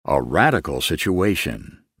A radical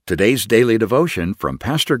situation. Today's daily devotion from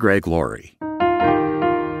Pastor Greg Laurie.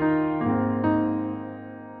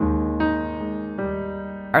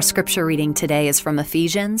 Our scripture reading today is from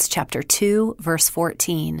Ephesians chapter 2, verse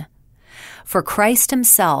 14. For Christ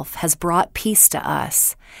himself has brought peace to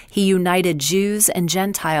us. He united Jews and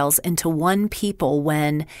Gentiles into one people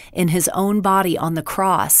when, in his own body on the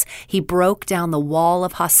cross, he broke down the wall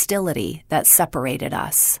of hostility that separated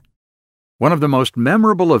us. One of the most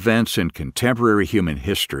memorable events in contemporary human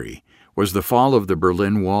history was the fall of the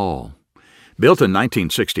Berlin Wall. Built in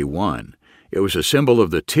 1961, it was a symbol of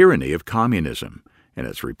the tyranny of communism and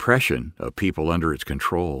its repression of people under its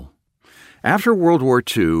control. After World War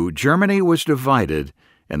II, Germany was divided,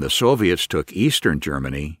 and the Soviets took Eastern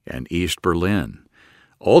Germany and East Berlin.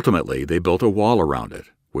 Ultimately, they built a wall around it,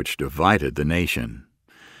 which divided the nation.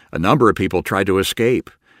 A number of people tried to escape,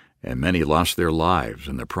 and many lost their lives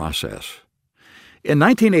in the process. In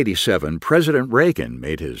 1987, President Reagan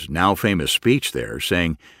made his now famous speech there,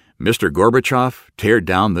 saying, "Mr. Gorbachev, tear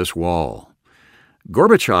down this wall."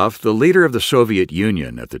 Gorbachev, the leader of the Soviet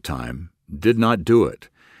Union at the time, did not do it,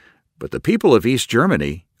 but the people of East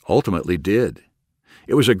Germany ultimately did.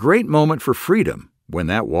 It was a great moment for freedom when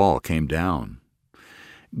that wall came down.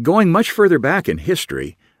 Going much further back in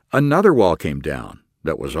history, another wall came down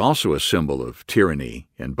that was also a symbol of tyranny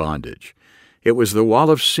and bondage. It was the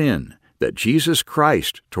wall of sin that Jesus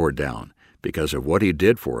Christ tore down because of what he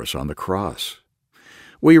did for us on the cross.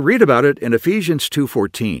 We read about it in Ephesians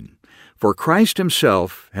 2:14. For Christ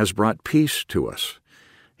himself has brought peace to us.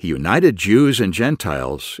 He united Jews and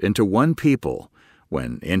Gentiles into one people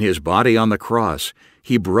when, in his body on the cross,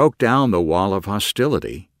 he broke down the wall of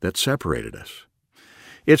hostility that separated us.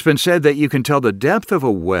 It's been said that you can tell the depth of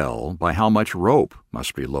a well by how much rope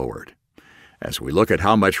must be lowered. As we look at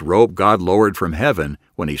how much rope God lowered from heaven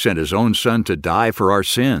when he sent his own Son to die for our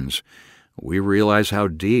sins, we realize how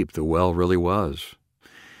deep the well really was.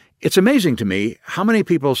 It's amazing to me how many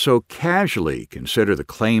people so casually consider the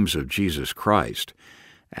claims of Jesus Christ,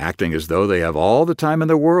 acting as though they have all the time in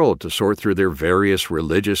the world to sort through their various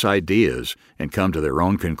religious ideas and come to their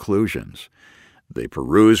own conclusions. They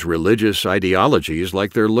peruse religious ideologies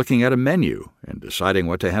like they're looking at a menu and deciding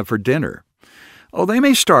what to have for dinner. Oh, they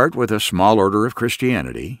may start with a small order of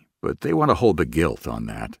Christianity, but they want to hold the guilt on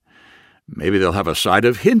that. Maybe they'll have a side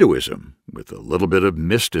of Hinduism with a little bit of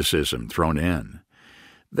mysticism thrown in.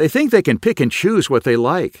 They think they can pick and choose what they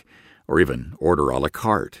like, or even order à la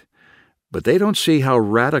carte. But they don't see how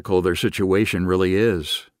radical their situation really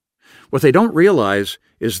is. What they don't realize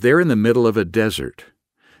is they're in the middle of a desert.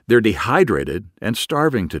 They're dehydrated and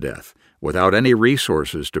starving to death, without any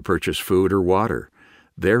resources to purchase food or water.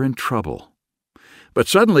 They're in trouble. But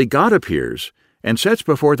suddenly God appears and sets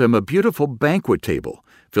before them a beautiful banquet table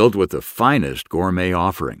filled with the finest gourmet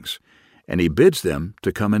offerings, and he bids them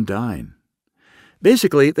to come and dine.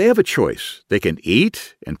 Basically, they have a choice. They can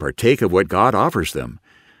eat and partake of what God offers them,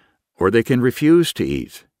 or they can refuse to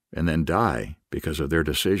eat and then die because of their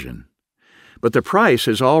decision. But the price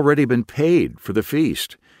has already been paid for the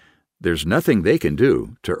feast. There's nothing they can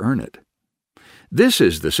do to earn it. This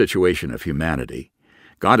is the situation of humanity.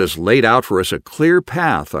 God has laid out for us a clear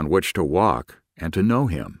path on which to walk and to know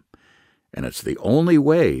him, and it's the only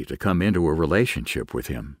way to come into a relationship with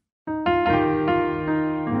him.